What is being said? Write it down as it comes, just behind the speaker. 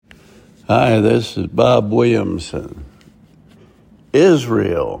Hi, this is Bob Williamson.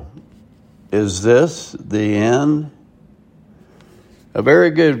 Israel, is this the end? A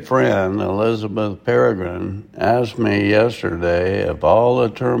very good friend, Elizabeth Peregrine, asked me yesterday if all the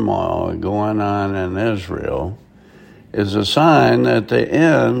turmoil going on in Israel is a sign that the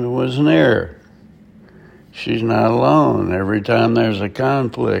end was near. She's not alone. Every time there's a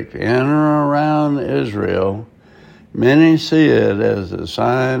conflict in or around Israel, many see it as a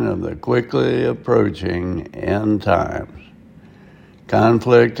sign of the quickly approaching end times.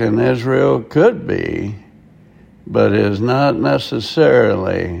 Conflict in Israel could be, but is not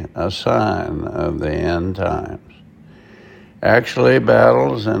necessarily a sign of the end times. Actually,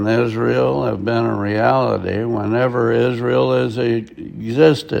 battles in Israel have been a reality whenever Israel has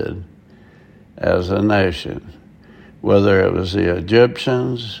existed as a nation. Whether it was the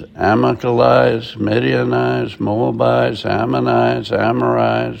Egyptians, Amalekites, Midianites, Moabites, Ammonites,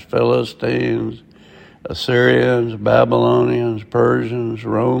 Amorites, Philistines, Assyrians, Babylonians, Persians,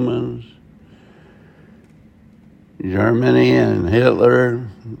 Romans, Germany and Hitler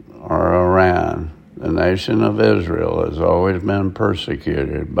are around. The nation of Israel has always been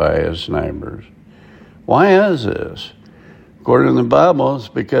persecuted by its neighbors. Why is this? According to the Bible, it's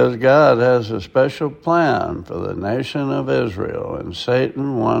because God has a special plan for the nation of Israel, and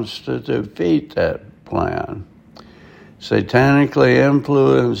Satan wants to defeat that plan. Satanically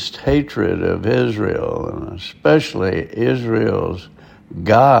influenced hatred of Israel, and especially Israel's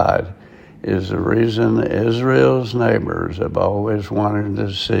God, is the reason Israel's neighbors have always wanted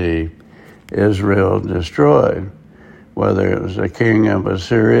to see Israel destroyed. Whether it was the king of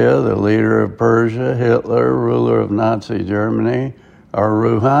Assyria, the leader of Persia, Hitler, ruler of Nazi Germany, or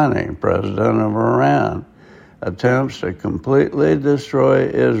Rouhani, president of Iran, attempts to completely destroy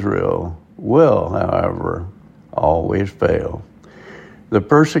Israel will, however, always fail. The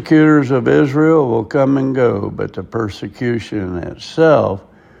persecutors of Israel will come and go, but the persecution itself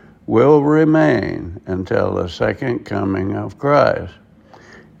will remain until the second coming of Christ.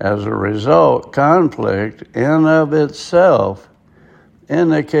 As a result, conflict in of itself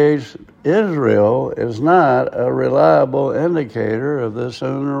indicates Israel is not a reliable indicator of the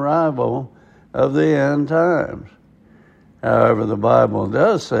soon arrival of the end times. However, the Bible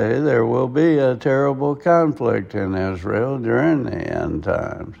does say there will be a terrible conflict in Israel during the end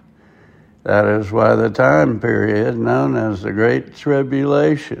times. That is why the time period known as the Great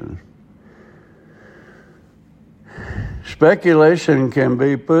Tribulation. Speculation can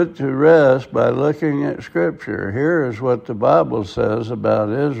be put to rest by looking at Scripture. Here is what the Bible says about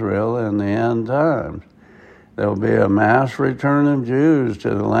Israel in the end times. There will be a mass return of Jews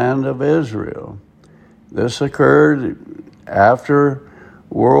to the land of Israel. This occurred after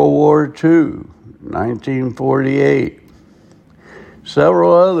World War II, 1948.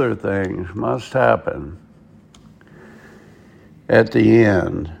 Several other things must happen at the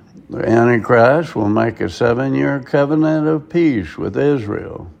end. The Antichrist will make a 7-year covenant of peace with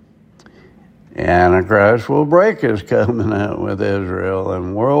Israel. Antichrist will break his covenant with Israel,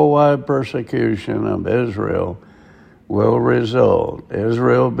 and worldwide persecution of Israel will result.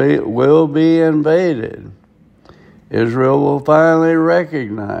 Israel will be invaded. Israel will finally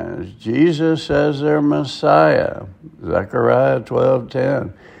recognize Jesus as their Messiah. Zechariah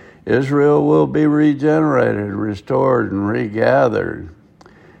 12:10. Israel will be regenerated, restored, and regathered.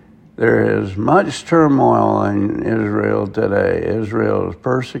 There is much turmoil in Israel today. Israel is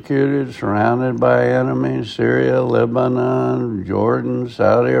persecuted, surrounded by enemies: Syria, Lebanon, Jordan,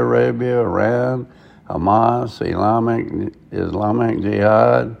 Saudi Arabia, Iran, Hamas, Islamic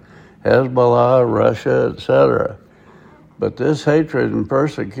Jihad, Hezbollah, Russia, etc. But this hatred and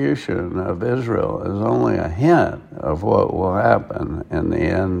persecution of Israel is only a hint of what will happen in the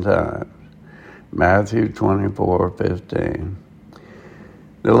end times. Matthew 24:15.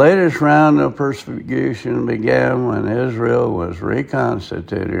 The latest round of persecution began when Israel was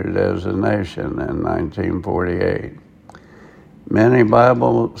reconstituted as a nation in 1948. Many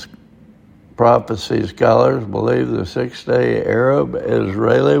Bible prophecy scholars believe the Six-Day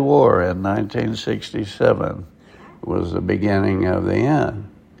Arab-Israeli War in 1967 was the beginning of the end.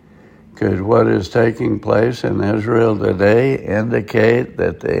 Could what is taking place in Israel today indicate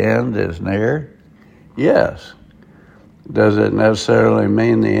that the end is near? Yes. Does it necessarily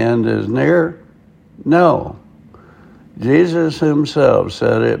mean the end is near? No. Jesus himself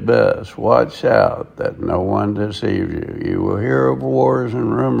said it best: watch out that no one deceives you. You will hear of wars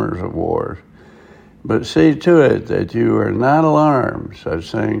and rumors of wars, but see to it that you are not alarmed.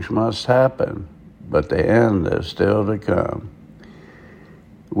 Such things must happen, but the end is still to come.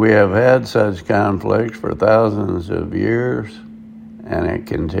 We have had such conflicts for thousands of years, and it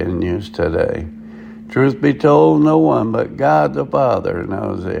continues today. Truth be told, no one but God the Father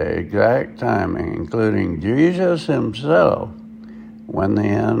knows the exact timing, including Jesus himself, when the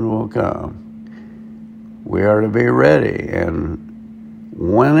end will come. We are to be ready, and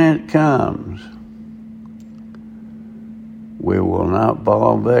when it comes, we will not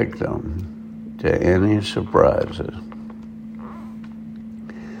fall victim to any surprises.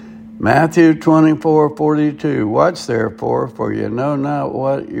 Matthew 24:42. Watch therefore, for you know not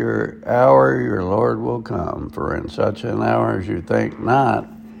what hour your Lord will come. For in such an hour as you think not,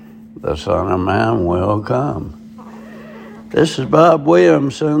 the Son of Man will come. This is Bob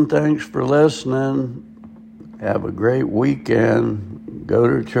Williamson. Thanks for listening. Have a great weekend. Go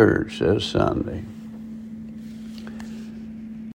to church this Sunday.